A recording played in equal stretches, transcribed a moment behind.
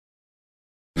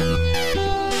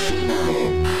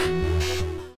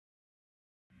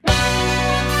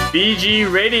BG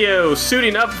Radio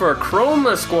suiting up for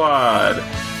Chroma Squad.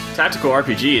 Tactical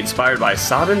RPG inspired by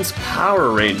Sabin's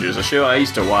Power Rangers, a show I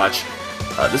used to watch.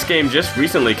 This game just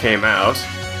recently came out,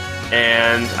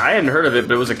 and I hadn't heard of it,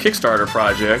 but it was a Kickstarter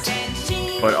project.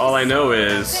 But all I know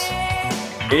is,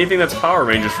 anything that's Power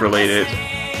Rangers related,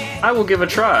 I will give a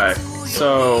try.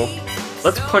 So,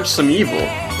 let's punch some evil.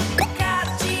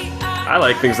 I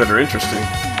like things that are interesting.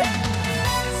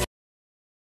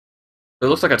 It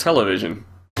looks like a television,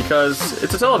 because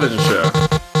it's a television show.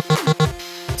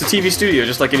 It's a TV studio,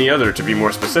 just like any other, to be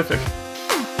more specific.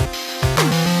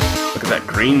 Look at that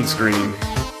green screen.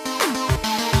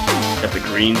 Got the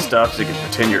green stuff so you can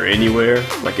pretend you're anywhere,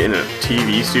 like in a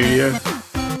TV studio.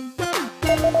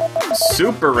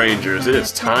 Super Rangers, it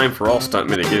is time for all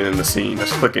stuntmen to get in the scene.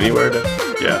 Just click anywhere to...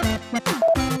 yeah.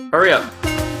 Hurry up!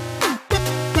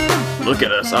 Look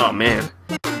at us, oh man.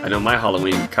 I know my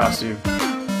Halloween costume.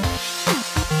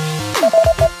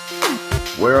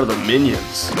 Where are the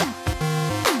minions?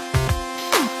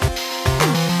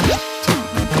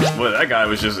 Boy, that guy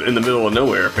was just in the middle of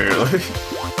nowhere, apparently.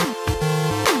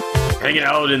 Hanging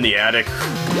out in the attic.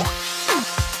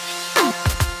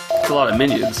 That's a lot of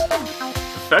minions.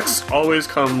 Effects always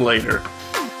come later.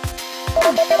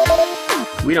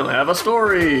 We don't have a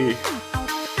story.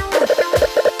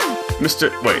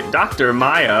 Dr.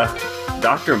 Maya.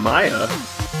 Dr. Maya?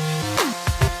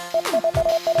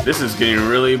 This is getting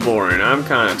really boring. I'm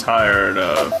kind of tired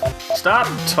of... Stop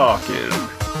talking.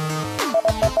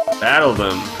 Battle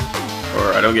them.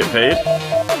 Or I don't get paid?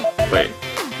 Wait.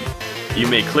 You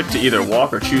may click to either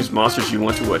walk or choose monsters you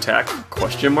want to attack?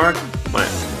 Question mark?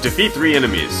 Defeat 3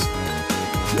 enemies.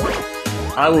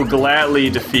 I will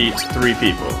gladly defeat 3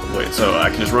 people. Wait, so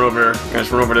I can just run over... Can I just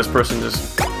run over this person?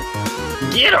 Just...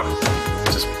 Get him!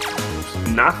 Just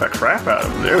knock the crap out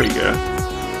of him. There we go.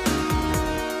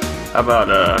 How about,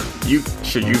 you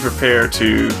prepare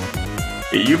to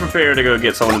go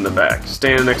get someone in the back.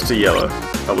 Stand next to yellow.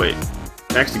 Oh, wait.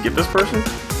 Can I actually get this person?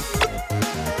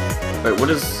 Wait, what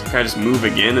is... Can I just move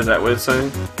again? Is that what it's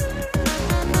saying?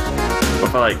 What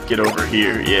if I, like, get over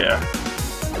here? Yeah.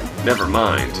 Never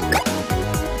mind.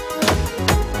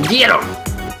 Get him!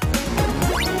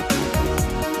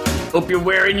 Hope you're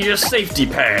wearing your safety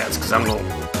pads, because I'm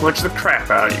gonna punch the crap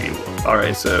out of you.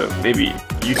 Alright, so maybe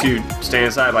you two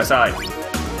stand side by side.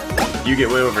 You get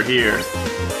way over here.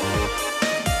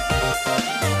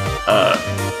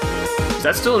 Is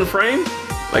that still in frame?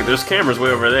 Like, there's cameras way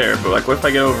over there, but like, what if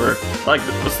I get over... Like,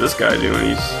 what's this guy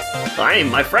doing?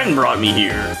 My friend brought me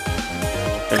here.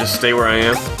 Can I just stay where I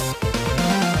am?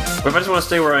 What if I just want to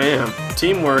stay where I am?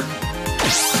 Teamwork.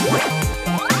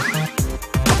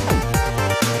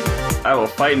 I will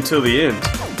fight until the end.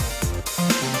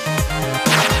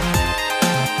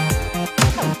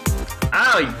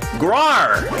 Ow,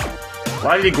 Gwar!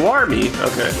 Why did he Gwar me?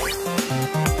 Okay.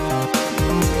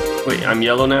 Wait, I'm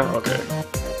yellow now? Okay.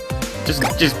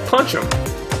 Just punch him.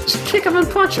 Just kick him and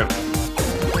punch him.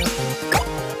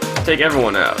 Take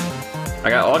everyone out. I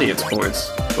got audience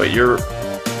points. Wait, you're...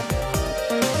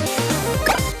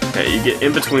 Okay, you get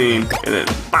in between, and then...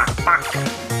 Bok, bok.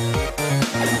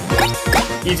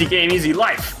 Easy game, easy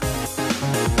life.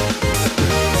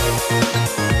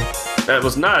 That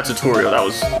was not a tutorial, that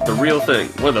was the real thing.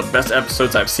 One of the best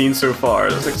episodes I've seen so far.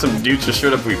 It was like some dude just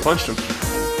showed up and we punched him.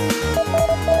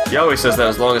 He always says that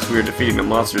as long as we were defeating the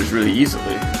monsters really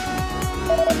easily.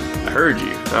 I heard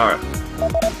you. Alright.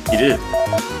 He did.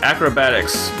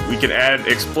 Acrobatics. We can add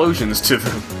explosions to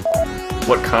them.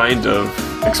 What kind of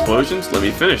explosions? Let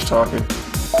me finish talking.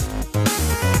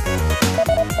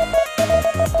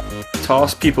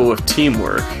 Toss people with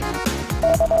teamwork.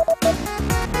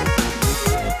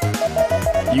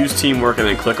 Use teamwork and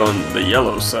then click on the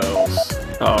yellow cells.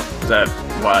 Oh, is that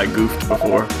why I goofed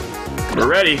before? We're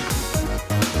ready!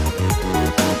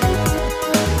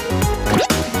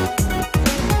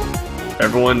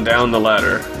 Everyone down the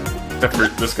ladder. Except for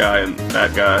this guy and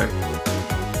that guy.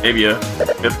 Maybe a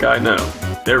 5th guy? No.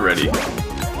 They're ready.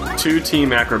 2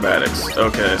 team acrobatics.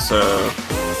 Okay, so...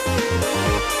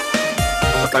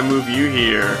 If I move you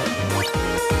here...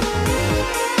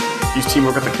 Use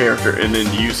teamwork with the character and then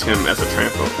use him as a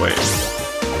trampoline. Wait.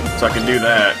 So I can do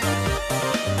that.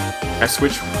 I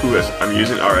switch who I'm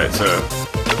using? Alright, so...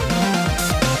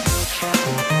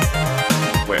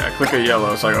 Wait, I click a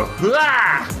yellow, so I go...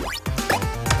 Hua!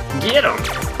 Get him!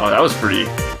 Oh, that was pretty...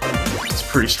 It's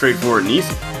pretty straightforward and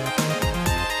easy.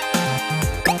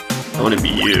 I want to be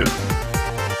you.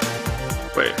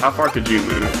 Wait, how far could you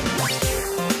move?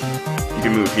 You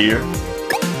can move here.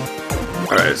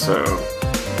 Alright, so...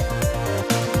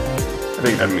 I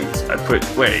think that means I put...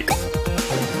 Wait.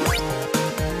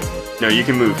 No, you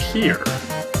can move here.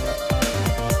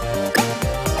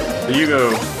 You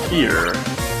go here,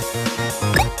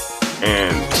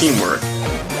 and teamwork,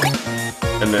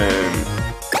 and then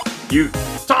you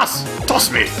toss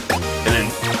me, and then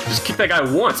just kick that guy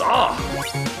once. Oh,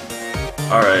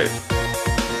 all right.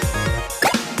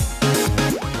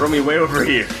 Throw me way over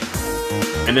here,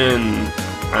 and then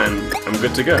I'm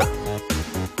good to go.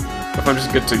 If I'm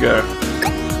just good to go,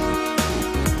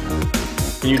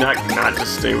 can you not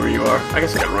just stay where you are? I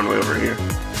guess I gotta run way over here.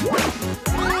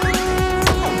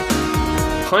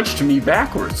 Punched me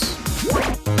backwards.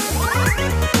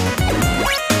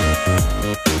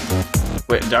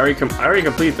 Wait, did I already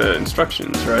complete the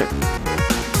instructions, right?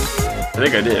 I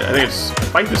think I did. I think I just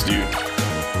fight this dude.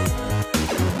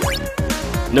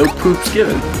 No poops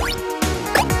given.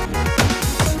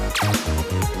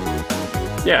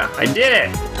 Yeah, I did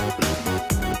it!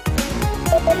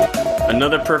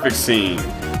 Another perfect scene.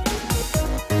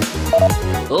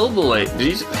 Oh boy, did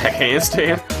he just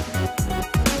handstand?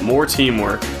 More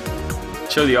teamwork.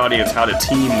 Show the audience how to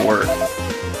teamwork.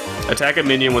 Attack a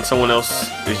minion when someone else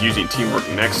is using teamwork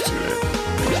next to it.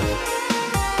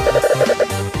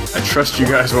 I trust you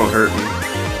guys won't hurt me.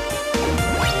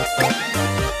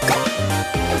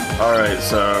 Alright,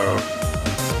 so...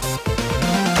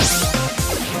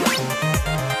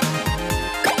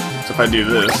 if I do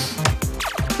this,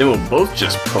 then we'll both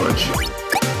just punch.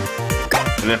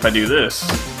 And then if I do this,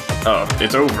 oh,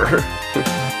 it's over.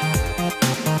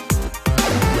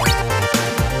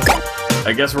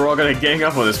 I guess we're all gonna gang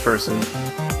up on this person.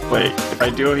 Wait, if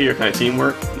I do it here, can I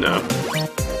teamwork? No.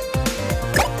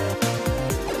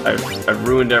 I've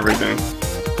ruined everything.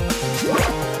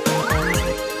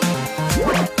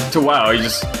 Wow,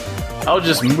 I'll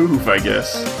just move, I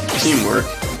guess. Teamwork.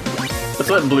 Let's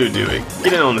let Blue do it.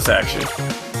 Get in on this action.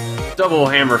 Double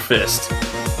hammer fist.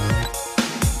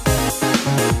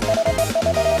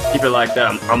 Keep it like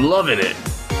that. I'm loving it.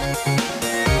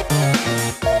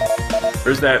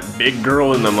 Where's that big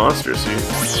girl in the monster suit?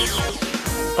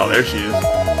 Oh, there she is.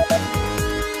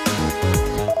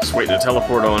 Just waiting to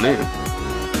teleport on in.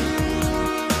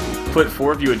 Put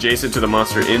 4 of you adjacent to the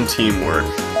monster in teamwork,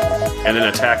 and then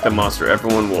attack the monster.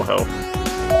 Everyone will help.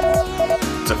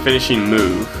 It's a finishing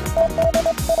move.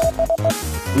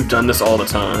 We've done this all the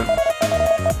time.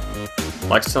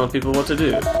 Likes telling people what to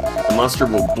do. The monster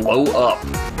will blow up.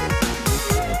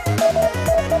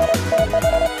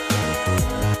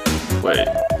 Wait,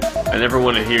 I never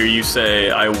want to hear you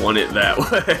say, I want it that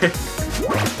way.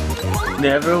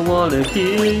 Never want to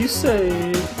hear you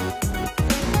say.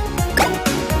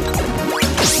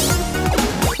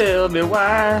 Tell me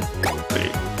why.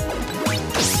 Wait.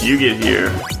 You get here.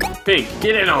 Pink,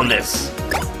 get in on this.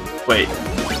 Wait.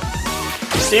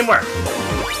 Teamwork.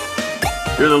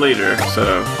 You're the leader,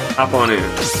 so hop on in.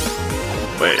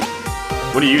 Wait.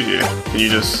 What do? Can you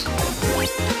just...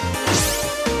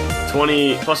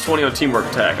 20 plus 20 on teamwork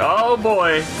attack. Oh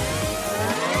boy.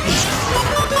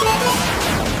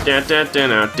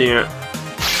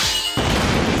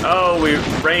 Oh, we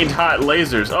rained hot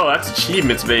lasers. Oh, that's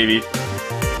achievements, baby.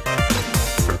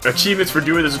 Achievements for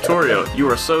doing the tutorial. You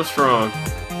are so strong.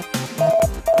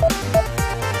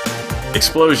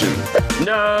 Explosion.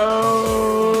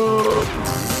 No.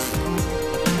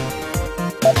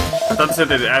 I thought they said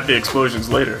they'd add the explosions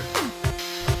later.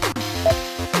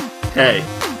 Hey.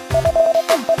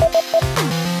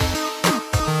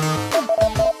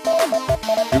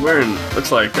 You're wearing,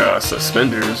 looks like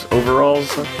suspenders,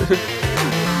 overalls.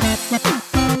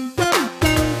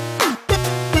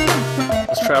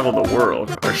 Let's travel the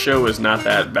world. Our show is not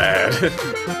that bad.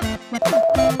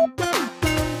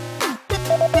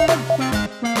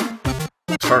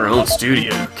 Start our own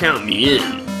studio. Count me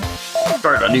in.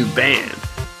 Start a new band.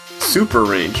 Super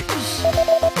Rangers.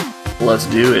 Let's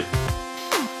do it.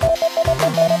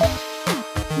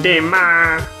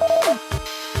 Dema.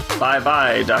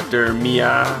 Bye-bye, Dr.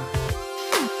 Miyagi?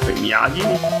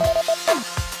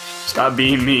 Stop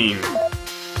being mean.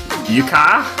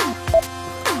 Yuka?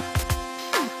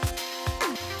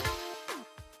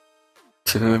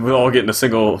 We'll all get in a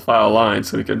single file line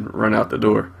so we can run out the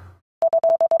door.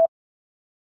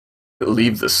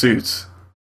 Leave the suits.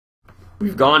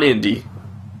 We've gone indie.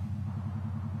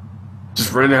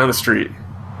 Just run down the street.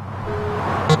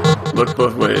 Look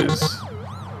both ways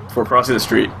before crossing the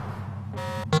street.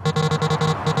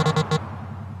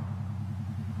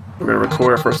 We're gonna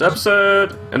record our first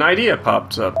episode. An idea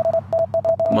pops up.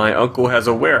 My uncle has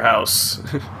a warehouse.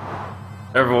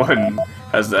 Everyone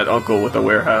has that uncle with a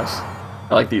warehouse.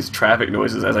 I like these traffic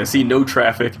noises as I see no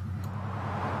traffic.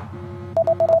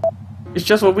 It's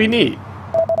just what we need.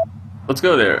 Let's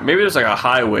go there. Maybe there's like a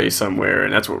highway somewhere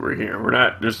and that's what we're hearing. We're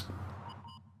not, there's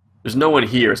no one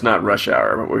here. It's not rush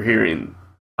hour, but we're hearing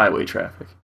highway traffic.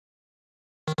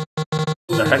 What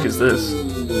the heck is this?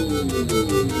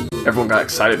 Everyone got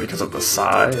excited because of the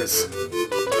size.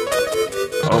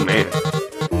 Oh man.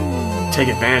 Take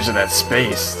advantage of that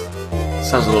space.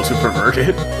 Sounds a little too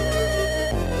perverted.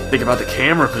 Think about the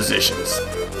camera positions.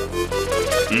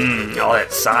 All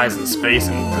that size and space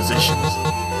and positions.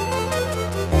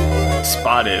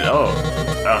 Spotted. Oh,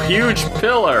 a huge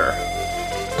pillar.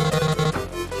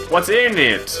 What's in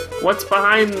it? What's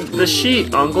behind the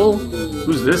sheet, Uncle?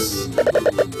 Who's this?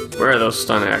 Where are those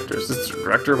stunt actors? Is this the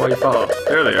director? Why you follow?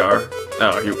 There they are.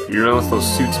 Oh, you notice those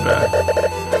suits back.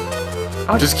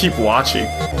 I'll just keep watching.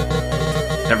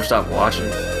 Never stop watching.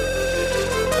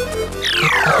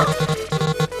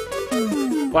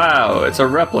 Wow, it's a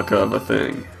replica of a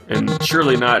thing. And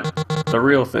surely not the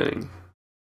real thing.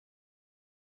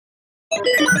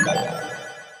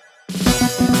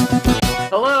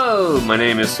 Hello, my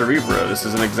name is Cerebro. This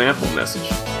is an example message.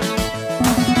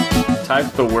 Type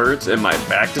the words in my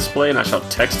back display and I shall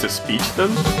text-to-speech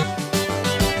them.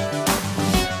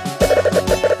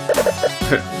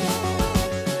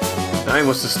 I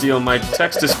wants to steal my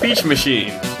text-to-speech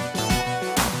machine.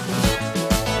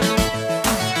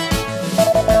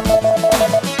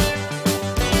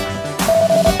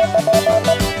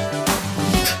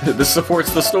 This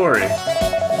supports the story.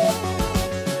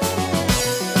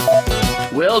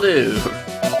 Will do.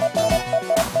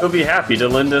 He'll be happy to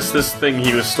lend us this thing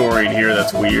he was storing here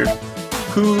that's weird.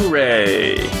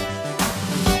 Hooray!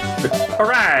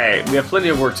 Alright, we have plenty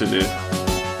of work to do.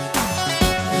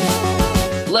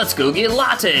 Let's go get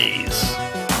lattes!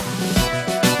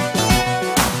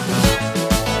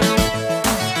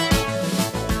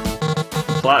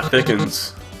 Plot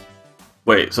thickens.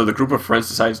 Wait, so the group of friends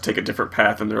decided to take a different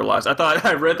path in their lives. I thought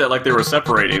I read that like they were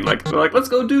separating. Like, they're like, let's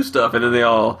go do stuff. And then they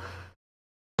all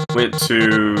went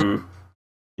to,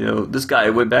 you know, this guy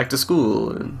went back to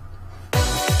school. And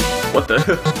what the?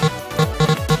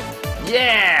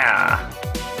 Yeah!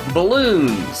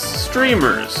 Balloons!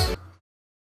 Streamers!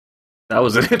 That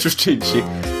was an interesting sheet.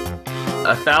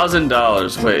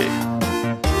 $1,000. Wait.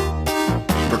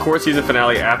 Record season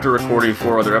finale after recording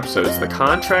 4 other episodes. The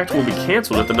contract will be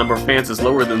cancelled if the number of fans is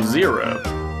lower than 0.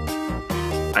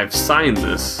 I've signed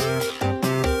this.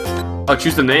 Oh,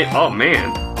 choose the name? Oh,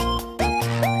 man.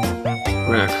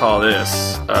 We're gonna call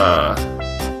this,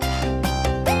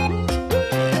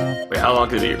 wait, how long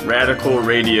could it be? Radical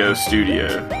Radio Studio.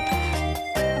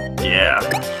 Yeah.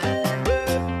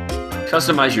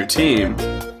 Customize your team.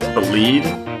 The lead,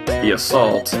 the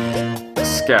assault, the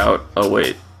scout. Oh,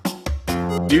 wait.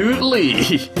 Dude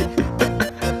Lee!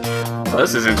 Oh,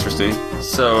 this is interesting.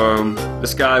 So,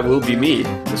 this guy will be me.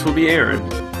 This will be Aaron.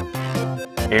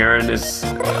 Aaron is...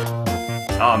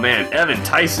 oh man, Evan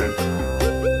Tyson.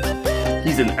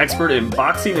 He's an expert in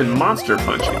boxing and monster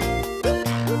punching.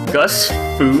 Gus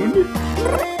Foon?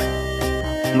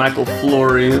 Michael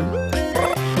Florian?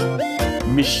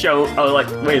 Michonne... oh, like,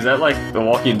 wait, is that like The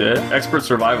Walking Dead? Expert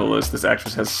survivalist. This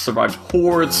actress has survived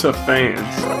hordes of fans.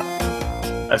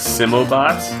 A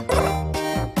Simobot,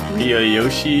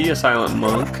 Ryoyoshi, a silent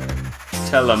monk,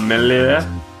 Telemilia,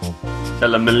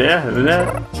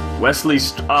 Wesley,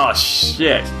 oh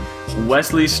shit,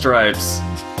 Wesley Stripes.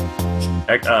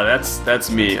 That's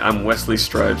me. I'm Wesley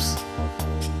Stripes.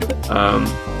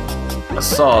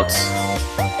 Assault.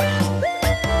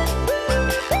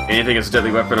 Anything that's a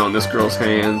deadly weapon on this girl's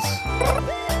hands.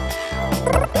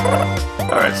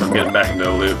 All right, so I'm getting back into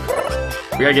the loop.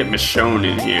 We gotta get Michonne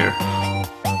in here.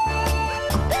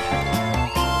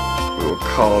 We'll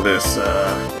call this,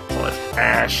 what,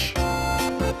 Ash.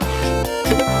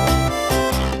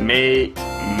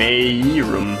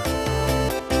 Mayrum.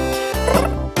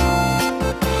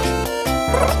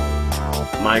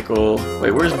 Michael.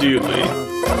 Wait, where's Dudley?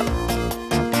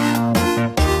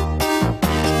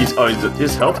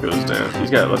 His health goes down. He's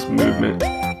got less movement.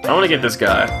 I want to get this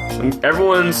guy.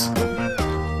 Everyone's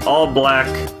all black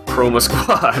Chroma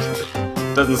Squad.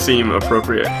 Doesn't seem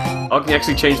appropriate. I can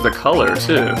actually change the color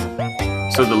too.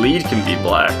 So the lead can be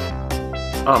black.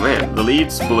 Oh man, the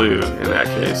lead's blue in that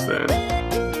case then.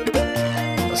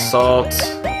 Assault.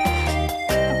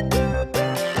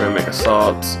 We're gonna make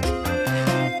Assault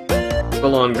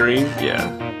full on green? Yeah.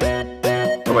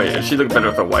 Oh wait, she look better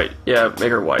with the white. Yeah,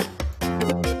 make her white.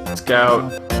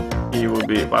 Scout. He will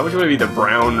be. Why would you want to be the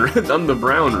brown? I'm the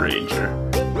brown ranger.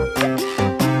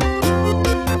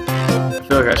 I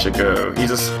feel like I should go.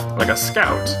 He's like a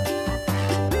scout.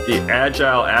 The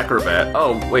agile acrobat.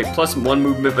 Oh wait, +1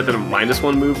 movement, but then a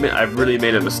 -1 movement. I've really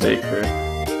made a mistake here.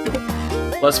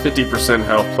 Plus 50%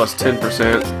 health, plus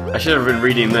 10%. I should have been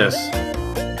reading this.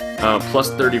 Plus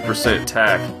 30%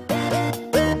 attack.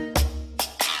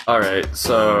 Alright,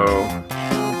 so...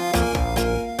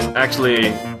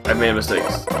 Actually, I made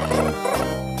mistakes.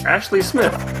 Ashley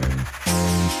Smith.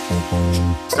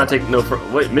 Let's not take no for...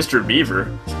 Wait, Mr.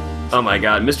 Beaver? Oh my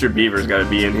god, Mr. Beaver's gotta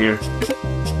be in here.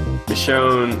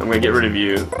 Michonne, I'm gonna get rid of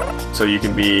you, so you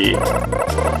can be...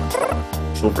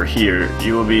 over here.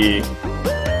 You will be...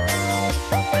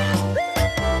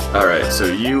 Alright, so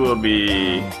you will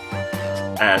be...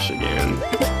 Ash again.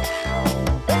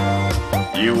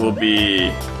 You will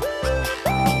be...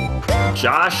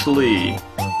 Josh Lee.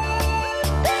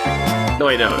 No,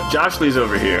 wait, no. Josh Lee's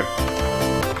over here.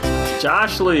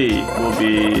 Josh Lee will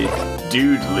be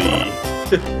Dude Lee.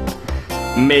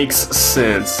 Makes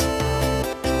sense.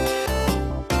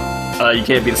 You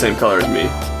can't be the same color as me.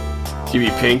 You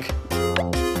be pink.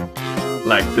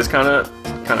 Like this kind of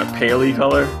paley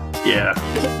color. Yeah.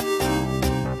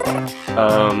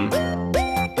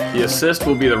 The assist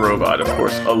will be the robot, of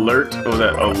course. Alert. What was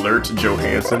that? Alert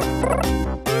Johansson.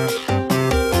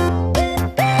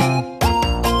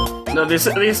 No, the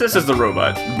assist is the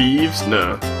robot. Beeves?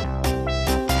 No.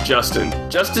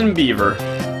 Justin Beaver.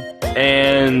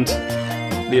 And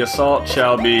the assault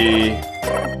shall be...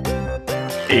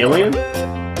 Alien?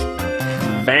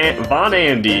 Von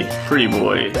Andy. Pretty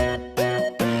boy.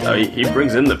 He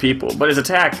brings in the people, but his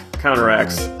attack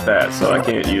counteracts that, so I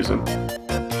can't use him.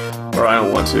 Or I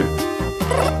don't want to.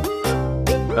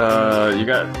 You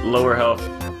got lower health.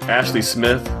 Ashley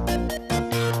Smith.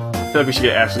 I feel like we should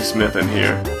get Ashley Smith in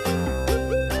here.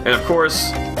 And of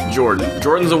course, Jordan.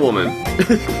 Jordan's a woman.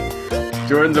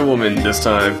 Jordan's a woman this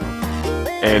time.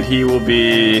 And he will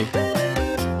be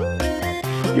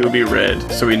red,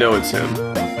 so we know it's him.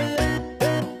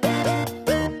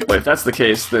 But if that's the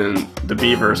case, then the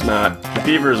beaver's not. The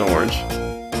beaver's orange.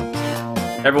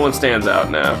 Everyone stands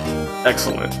out now.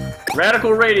 Excellent.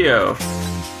 Radical Radio!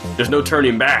 There's no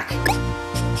turning back.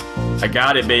 I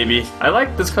got it, baby. I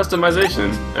like this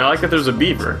customization. And I like that there's a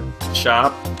beaver.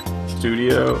 Shop,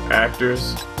 studio,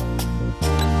 actors.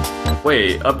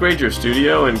 Wait, upgrade your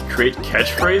studio and create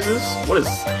catchphrases? What is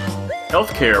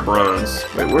healthcare bronze?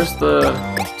 Wait, where's the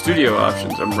studio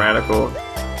options? I'm radical.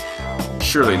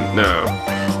 Surely no.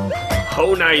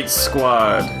 HoKnight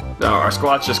Squad. No, our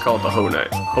squad's just called the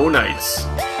HoKnights.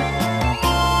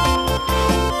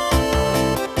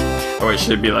 Oh wait,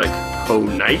 should it be like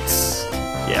HoKnights?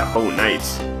 Yeah,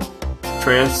 HoKnights.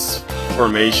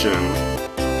 Transformation.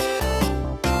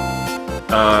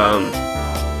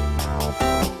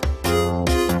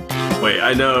 Wait,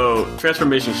 I know.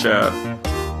 Transformation shot.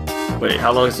 Wait,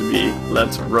 how long does it be?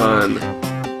 Let's run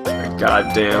a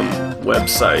goddamn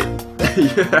website.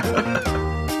 Yeah.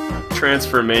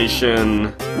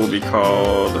 Transformation will be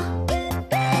called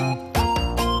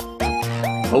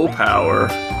Power.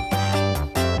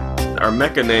 Our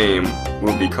mecha name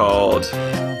will be called...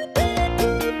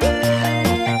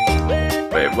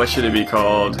 Wait, what should it be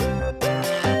called?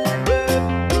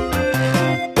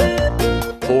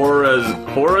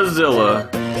 Horazilla.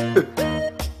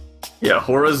 Yeah,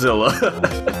 Horazilla.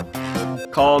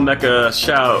 Call mecha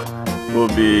shout will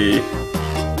be...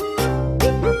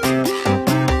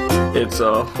 It's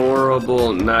a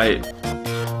horrible night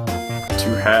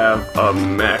to have a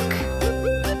mech.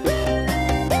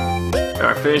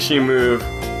 Our finishing move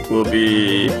will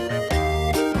be...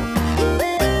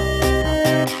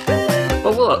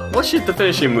 Well, look, what should the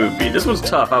finishing move be? This one's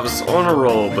tough. I was on a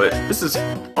roll, but this is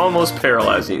almost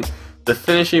paralyzing. The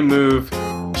finishing move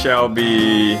shall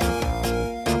be...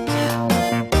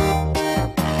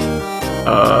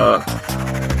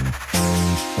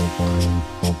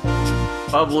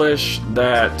 Publish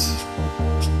that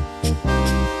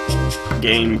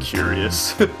game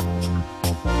curious.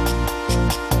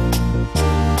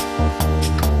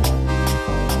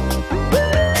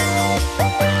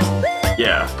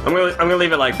 Yeah, I'm gonna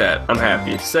leave it like that. I'm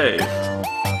happy. Save.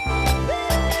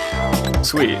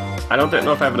 Sweet. I don't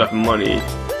know if I have enough money.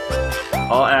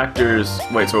 All actors.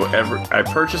 Wait, so I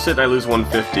purchase it, I lose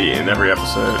 150 in every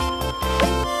episode.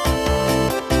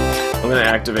 I'm gonna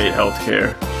activate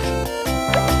healthcare.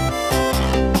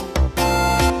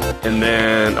 And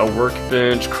then a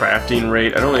workbench, crafting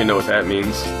rate. I don't really know what that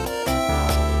means.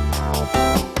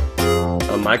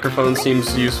 A microphone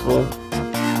seems useful.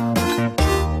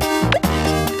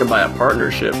 I can buy a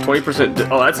partnership. 20%.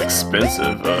 Oh, that's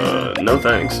expensive. No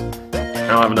thanks. I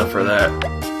don't have enough for that.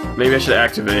 Maybe I should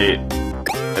activate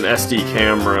an SD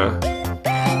camera.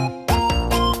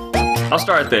 I'll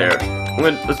start there.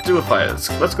 Let's do a fight.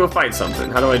 Let's go fight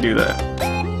something. How do I do that?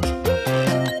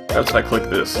 That's if I click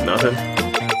this. Nothing.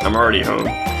 I'm already home.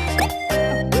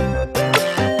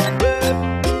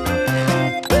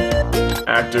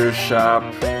 Actors shop.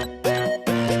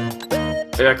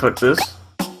 Maybe I click this.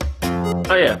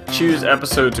 Oh yeah, choose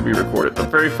episode to be recorded. The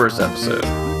very first episode.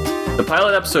 The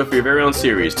pilot episode for your very own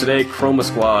series. Today, Chroma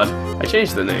Squad, I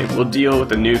changed the name, will deal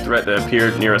with a new threat that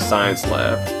appeared near a science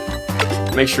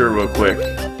lab. Make sure real quick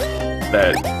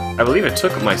that I believe it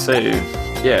took my save.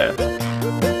 Yeah.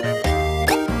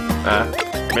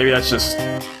 Maybe that's just,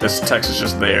 this text is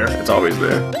just there. It's always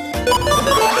there.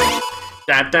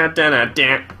 Da, da, da, da,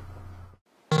 da.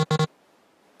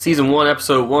 Season 1,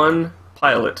 Episode 1,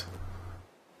 Pilot.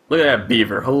 Look at that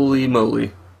beaver, holy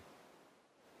moly.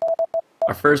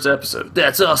 Our first episode,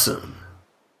 that's awesome!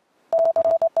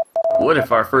 What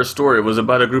if our first story was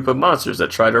about a group of monsters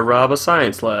that tried to rob a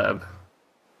science lab?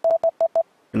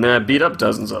 And then I beat up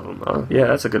dozens of them. Oh, yeah,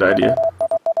 that's a good idea.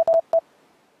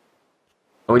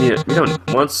 Oh, we need it. We don't,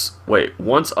 once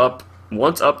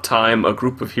up time, a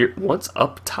group of once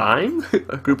up time?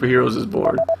 A group of heroes is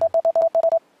born.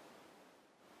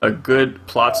 A good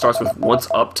plot starts with once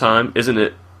up time, isn't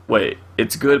it? Wait,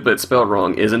 it's good, but it's spelled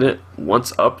wrong, isn't it?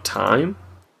 Once up time?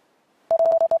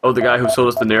 Oh, the guy who sold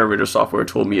us the narrator software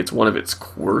told me it's one of its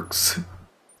quirks.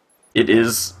 It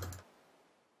is.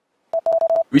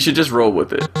 We should just roll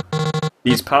with it.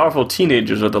 These powerful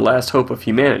teenagers are the last hope of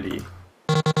humanity.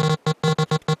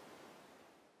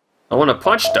 I want to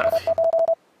punch stuff.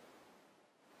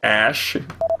 Ash.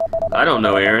 I don't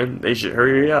know, Aaron. They should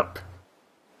hurry up.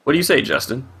 What do you say,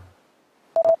 Justin?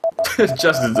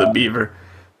 Justin's a beaver.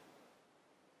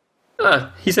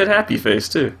 He said happy face,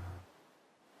 too.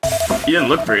 He didn't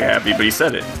look very happy, but he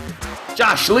said it.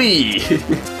 Josh Lee!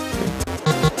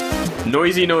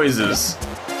 Noisy noises.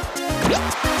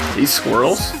 These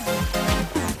squirrels?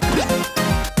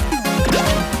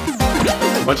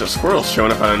 A bunch of squirrels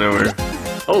showing up out of nowhere.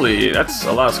 Holy, that's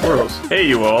a lot of squirrels. Hey,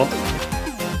 you all.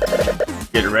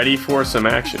 Get ready for some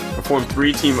action. Perform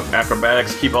 3 team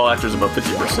acrobatics. Keep all actors above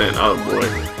 50%. Oh boy.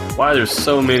 Why there's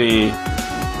so many...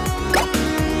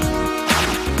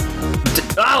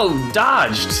 Oh,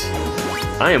 dodged!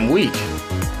 I am weak.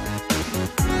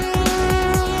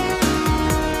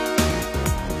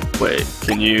 Wait,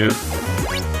 can you...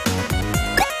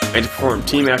 I need to perform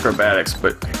team acrobatics,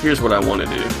 but here's what I want to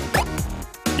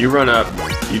do. You run up,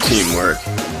 you teamwork.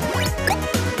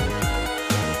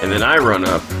 And then I run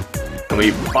up, and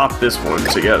we pop this one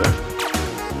together.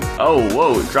 Oh,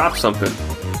 whoa, drop something.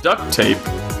 Duct tape.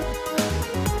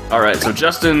 Alright, so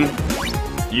Justin,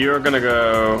 you're gonna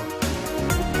go...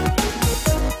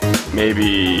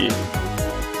 maybe...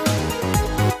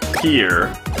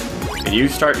 here. And you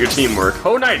start your teamwork.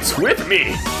 HoKnight's with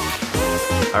me!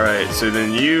 Alright, so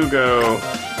then you go...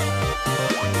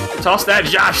 toss that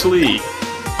Josh Lee!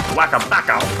 Wacka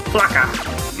backa, flacka!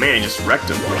 Man, he just wrecked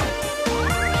him.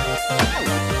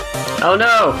 Oh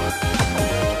no!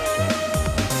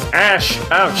 Ash!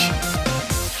 Ouch!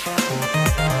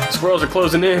 Squirrels are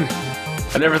closing in!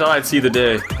 I never thought I'd see the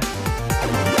day.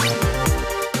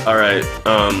 Alright,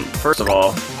 first of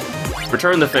all,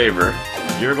 return the favor.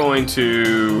 You're going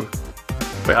to...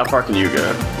 wait, how far can you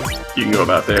go? You can go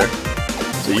about there.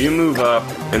 So you move up,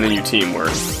 and then you teamwork.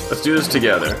 Let's do this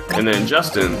together. And then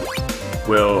Justin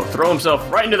will throw himself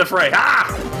right into the fray. Ah!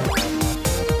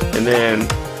 And then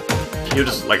he'll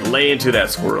just, like, lay into that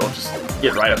squirrel. Just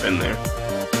get right up in there.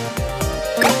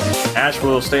 Ash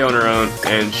will stay on her own,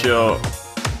 and she'll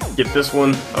get this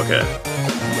one. Okay.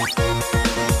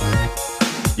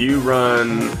 You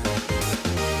run...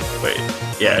 wait.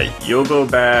 Yeah, you'll go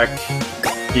back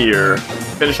here.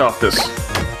 Finish off this.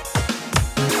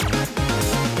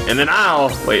 And then I'll...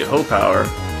 wait, Ho Power.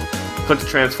 Click to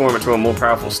transform into a more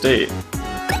powerful state.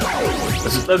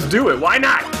 Let's do it. Why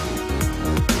not?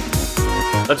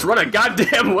 Let's run a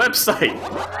goddamn website.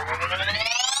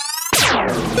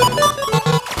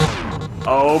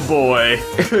 Oh boy.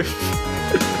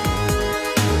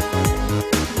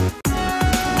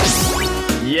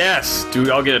 Yes! Do we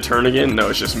all get a turn again? No,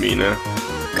 it's just me now.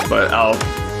 But I'll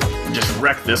just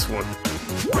wreck this one.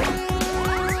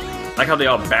 I like how they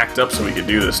all backed up so we could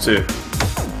do this too.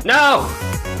 No!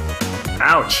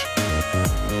 Ouch.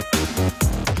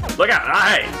 Look out!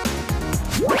 Hey!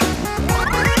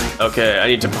 Okay, I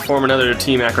need to perform another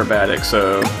team acrobatic,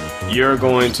 so you're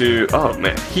going to... oh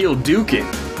man, heel duking!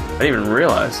 I didn't even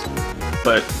realize.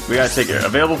 But we gotta take it.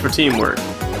 Available for teamwork.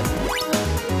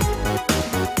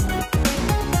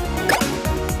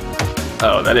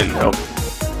 Oh, that didn't help.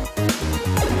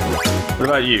 What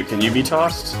about you? Can you be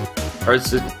tossed? Or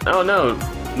is it... oh no,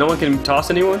 no one can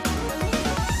toss anyone?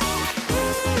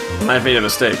 I might have made a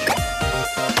mistake.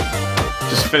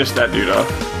 Just finish that dude off.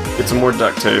 Get some more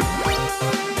duct tape.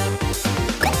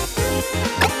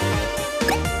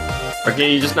 Or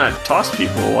can you just not toss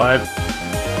people? Why?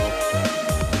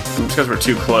 It's because we're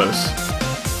too close.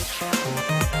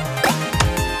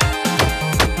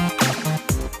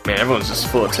 Man, everyone's just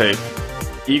full of tape.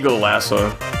 Eagle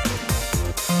lasso.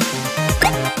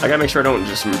 I gotta make sure I don't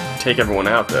just take everyone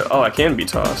out though. Oh, I can be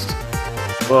tossed.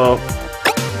 Well,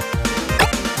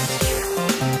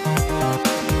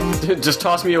 just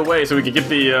toss me away so we can get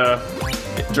the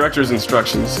director's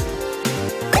instructions.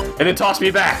 And then toss me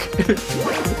back.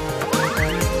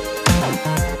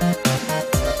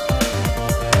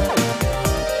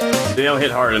 They don't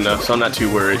hit hard enough, so I'm not too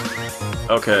worried.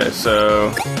 Okay,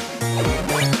 so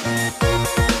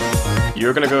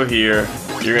you're gonna go here.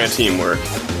 You're gonna teamwork.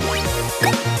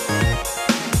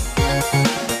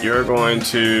 You're going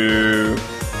to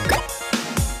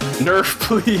nerf,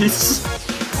 please.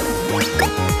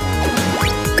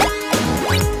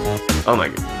 Oh my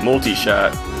god,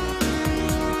 multi-shot.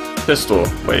 Pistol,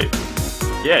 wait.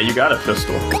 Yeah, you got a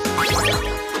pistol.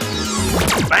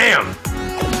 Bam!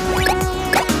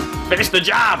 Finish the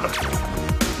job!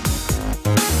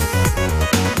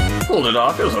 Pulled it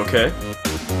off, it was okay.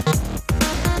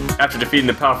 After defeating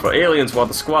the powerful aliens while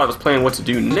the squad was planning what to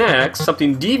do next,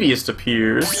 something devious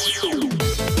appears.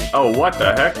 Oh, what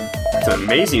the heck? It's an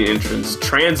amazing entrance.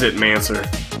 Transit Mancer.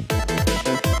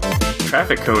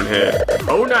 Traffic cone head.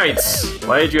 Oh, HoKnights!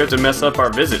 Why did you have to mess up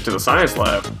our visit to the science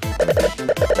lab?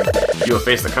 You will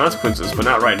face the consequences, but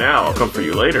not right now. I'll come for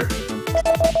you later.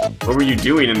 What were you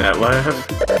doing in that lab?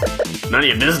 None of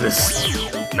your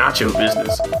business. Not your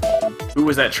business. Who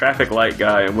was that traffic light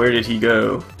guy and where did he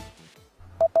go?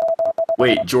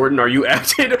 Wait, Jordan, are you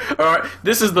acting?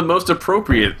 This is the most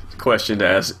appropriate question to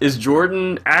ask. Is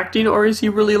Jordan acting or is he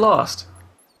really lost?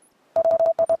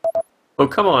 Oh,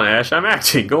 come on, Ash, I'm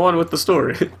acting. Go on with the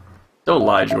story. Don't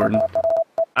lie, Jordan.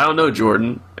 I don't know,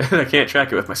 Jordan. I can't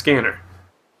track it with my scanner.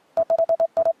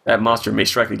 That monster may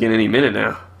strike again any minute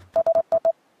now.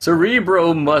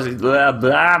 Cerebro must... blah,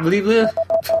 blah, blah, blah.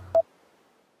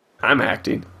 I'm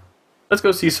acting. Let's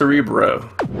go see Cerebro.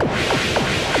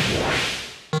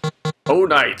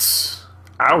 HoKnights.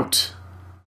 Out.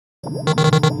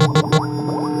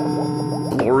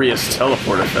 Glorious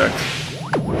teleport effect.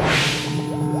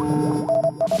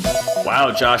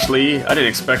 Wow, Josh Lee, I didn't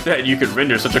expect that you could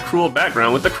render such a cruel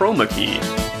background with the chroma key.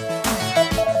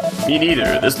 Me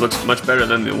neither. This looks much better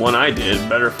than the one I did.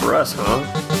 Better for us, huh?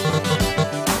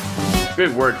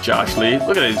 Good work, Josh Lee.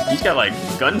 Look at it. He's got like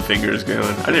gun fingers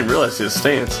going. I didn't realize his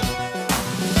stance.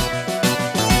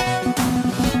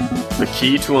 The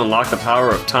key to unlock the power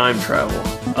of time travel.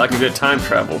 I like a good time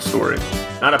travel story.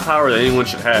 Not a power that anyone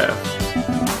should have.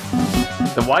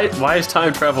 Then why is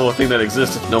time travel a thing that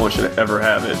exists if no one should ever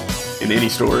have it in any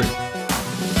story?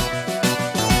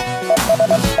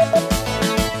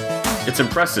 It's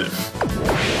impressive.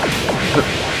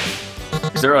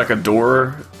 Is there like a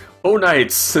door?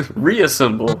 HoKnights,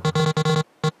 reassemble.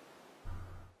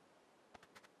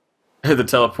 The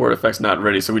teleport effect's not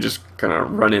ready, so we just kind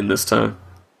of run in this time.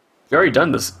 We already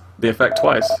done the effect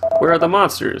twice. Where are the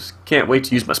monsters? Can't wait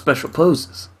to use my special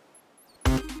poses.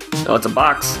 Oh, it's a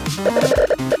box.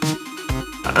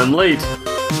 I'm late.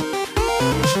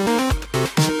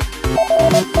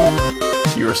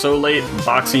 You are so late,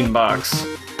 boxing box.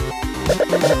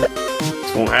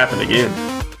 This won't happen again.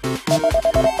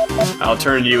 I'll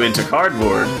turn you into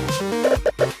cardboard.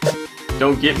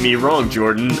 Don't get me wrong,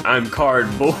 Jordan. I'm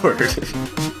cardboard.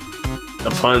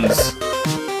 The puns.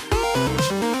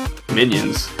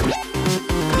 Minions.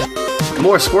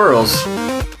 More squirrels.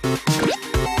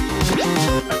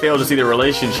 I fail to see the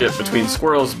relationship between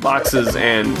squirrels, boxes,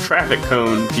 and traffic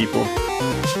cone people.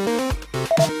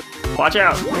 Watch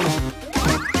out!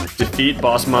 Defeat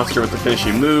boss monster with the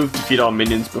finishing move. Defeat all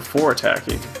minions before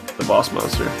attacking the boss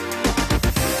monster.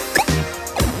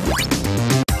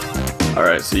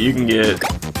 Alright, so you can get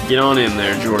on in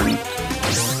there, Jordan.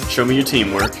 Show me your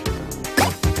teamwork.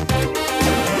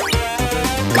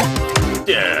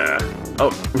 Yeah!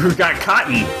 Oh, we got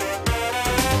cotton!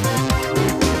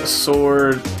 A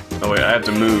sword. Oh wait, I have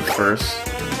to move first.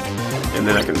 And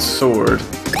then I can sword.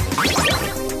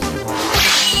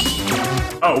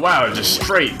 Oh wow, just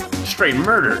straight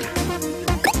murdered.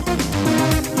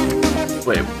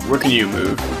 Wait, where can you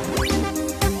move?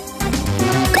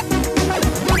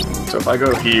 So if I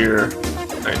go here,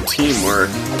 I teamwork,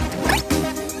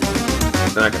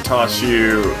 then I can toss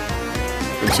you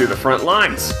into the front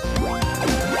lines.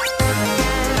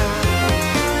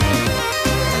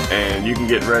 And you can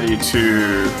get ready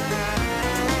to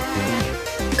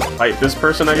fight this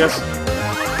person, I guess.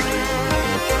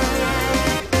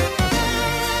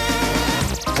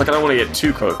 It's like I don't want to get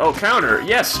too close. Oh, counter!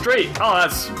 Yes, straight! Oh,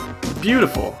 that's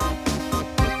beautiful.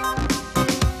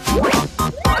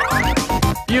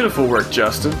 Beautiful work,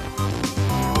 Justin.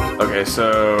 Okay,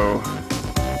 so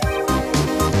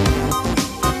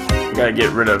we Gotta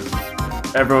get rid of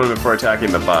everyone before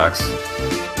attacking the box.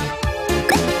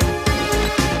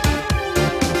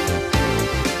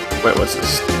 Wait, what's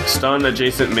this? Stun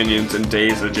adjacent minions and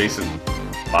daze adjacent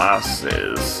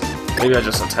bosses. Maybe I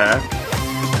just attack?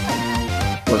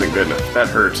 Wasn't good enough. That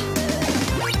hurt.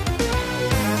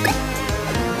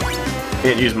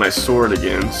 Can't use my sword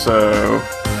again, so...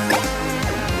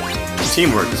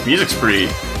 Teamwork. This music's pretty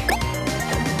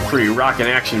rockin'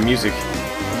 action music.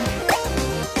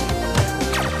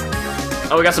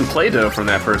 Oh, we got some Play-Doh from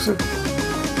that person.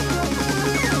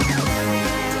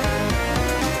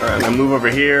 Alright, I'm gonna move over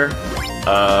here,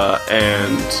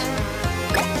 and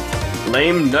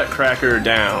lame Nutcracker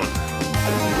down.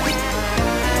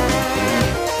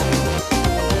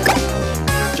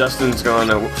 Justin's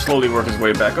gonna slowly work his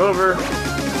way back over.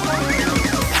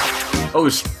 Oh,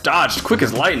 he's dodged quick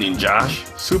as lightning, Josh.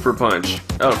 Super punch.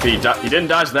 Oh, he didn't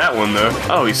dodge that one though.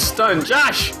 Oh, he's stunned,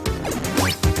 Josh.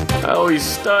 Oh, he's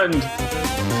stunned.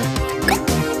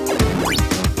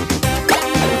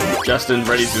 Justin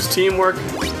readies his teamwork.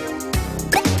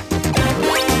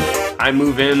 I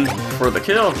move in for the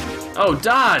kill. Oh,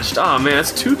 dodged! Oh man,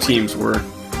 that's 2 teams worth.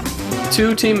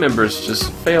 2 team members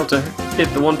just failed to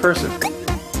hit the one person.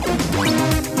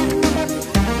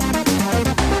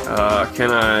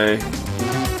 Can I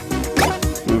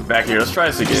move back here? Let's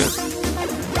try this again.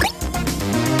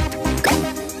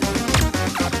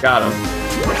 Got him.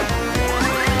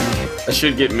 That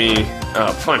should get me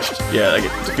punched. Yeah, I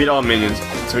get defeat all minions.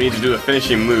 So we need to do a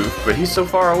finishing move, but he's so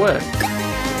far away.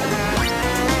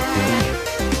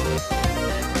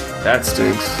 That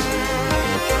stinks.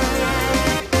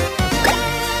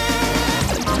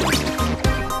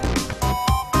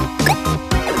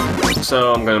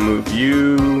 So I'm gonna move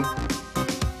you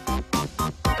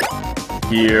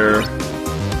here.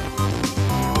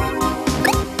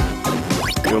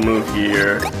 You'll move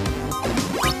here.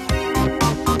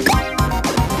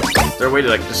 Is there a way to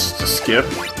like just to skip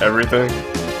everything?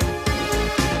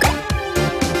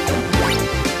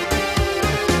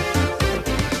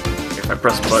 If I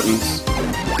press buttons.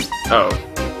 Oh.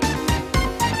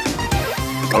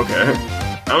 Okay.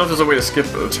 I don't know if there's a way to skip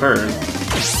a turn.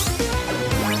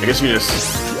 I guess you just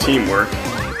teamwork.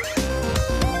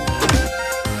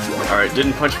 Alright,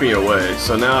 didn't punch me away,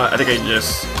 so now I think I can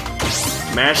just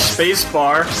mash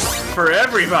spacebar for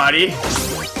everybody.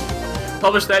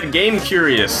 Publish that game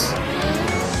curious.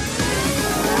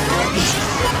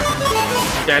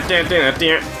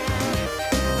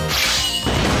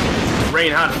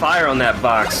 Rain hot fire on that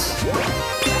box.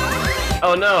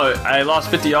 Oh no, I lost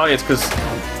 50 audience because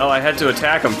I had to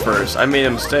attack him first. I made a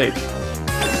mistake.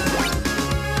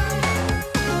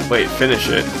 Wait, finish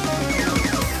it.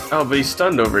 Oh, but he's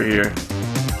stunned over here.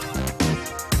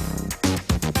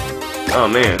 Oh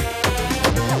man.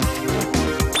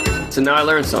 So now I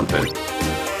learned something.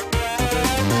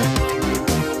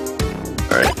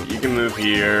 Alright, you can move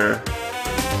here.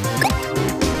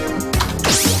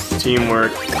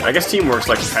 Teamwork. I guess teamwork's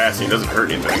like passing, it doesn't hurt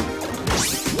anything.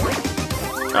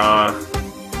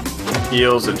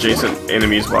 Heals adjacent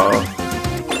enemies while...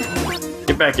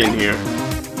 Get back in here.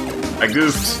 I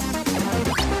goofed.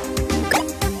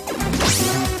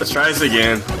 Let's try this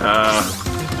again.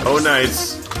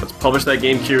 HoKnights. Let's publish that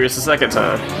game curious a second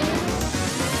time.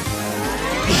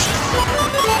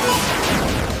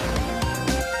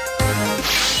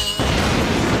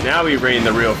 Now we rain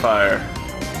the real fire.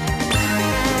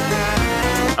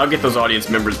 I'll get those audience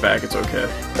members back, it's okay.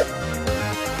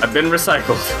 I've been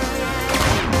recycled.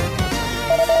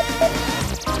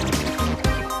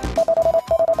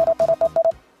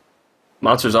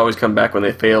 Monsters always come back when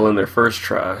they fail in their first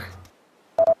try.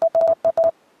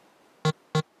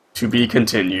 To be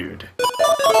continued.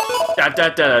 Da da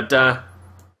da da da.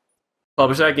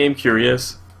 Publish that game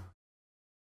curious.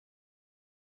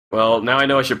 Well, now I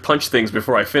know I should punch things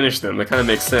before I finish them. That kind of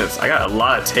makes sense. I got a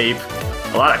lot of tape,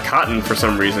 a lot of cotton for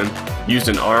some reason, used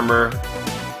in armor.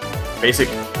 Basic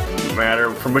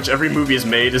matter from which every movie is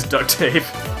made is duct tape,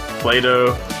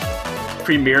 Play-Doh,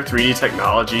 Premiere 3D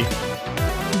technology.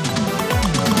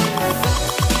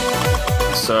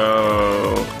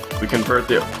 So we convert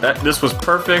this was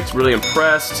perfect, really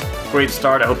impressed. Great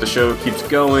start, I hope the show keeps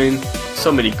going.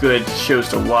 So many good shows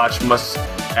to watch, must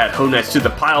add HoKnights to the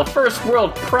pile. First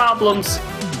world problems.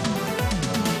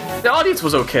 The audience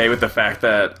was okay with the fact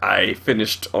that I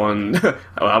finished on, I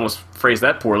almost phrased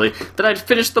that poorly, that I'd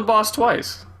finished the boss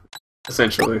twice,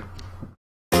 essentially.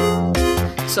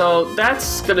 So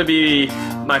that's gonna be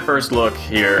my first look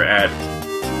here at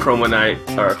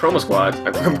Chroma Squad.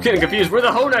 I'm getting confused. We're the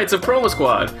HoKnights of Chroma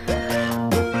Squad.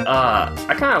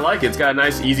 I kind of like it. It's got a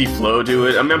nice, easy flow to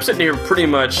it. I mean, I'm sitting here pretty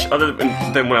much, other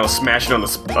than when I was smashing on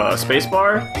the space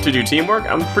bar to do teamwork,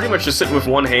 I'm pretty much just sitting with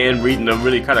one hand, reading a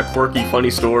really kind of quirky, funny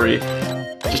story.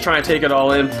 Just trying to take it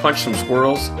all in, punch some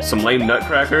squirrels, some lame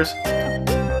nutcrackers.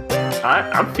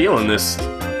 I'm feeling this.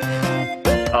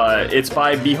 It's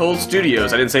by Behold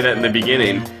Studios. I didn't say that in the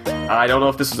beginning. I don't know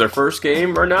if this is their first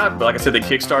game or not, but like I said, they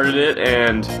kickstarted it,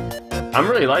 and I'm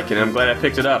really liking it. I'm glad I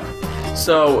picked it up.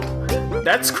 So,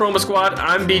 that's Chroma Squad.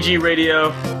 I'm BG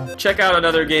Radio. Check out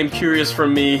another game curious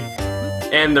from me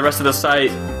and the rest of the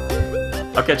site.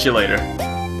 I'll catch you later.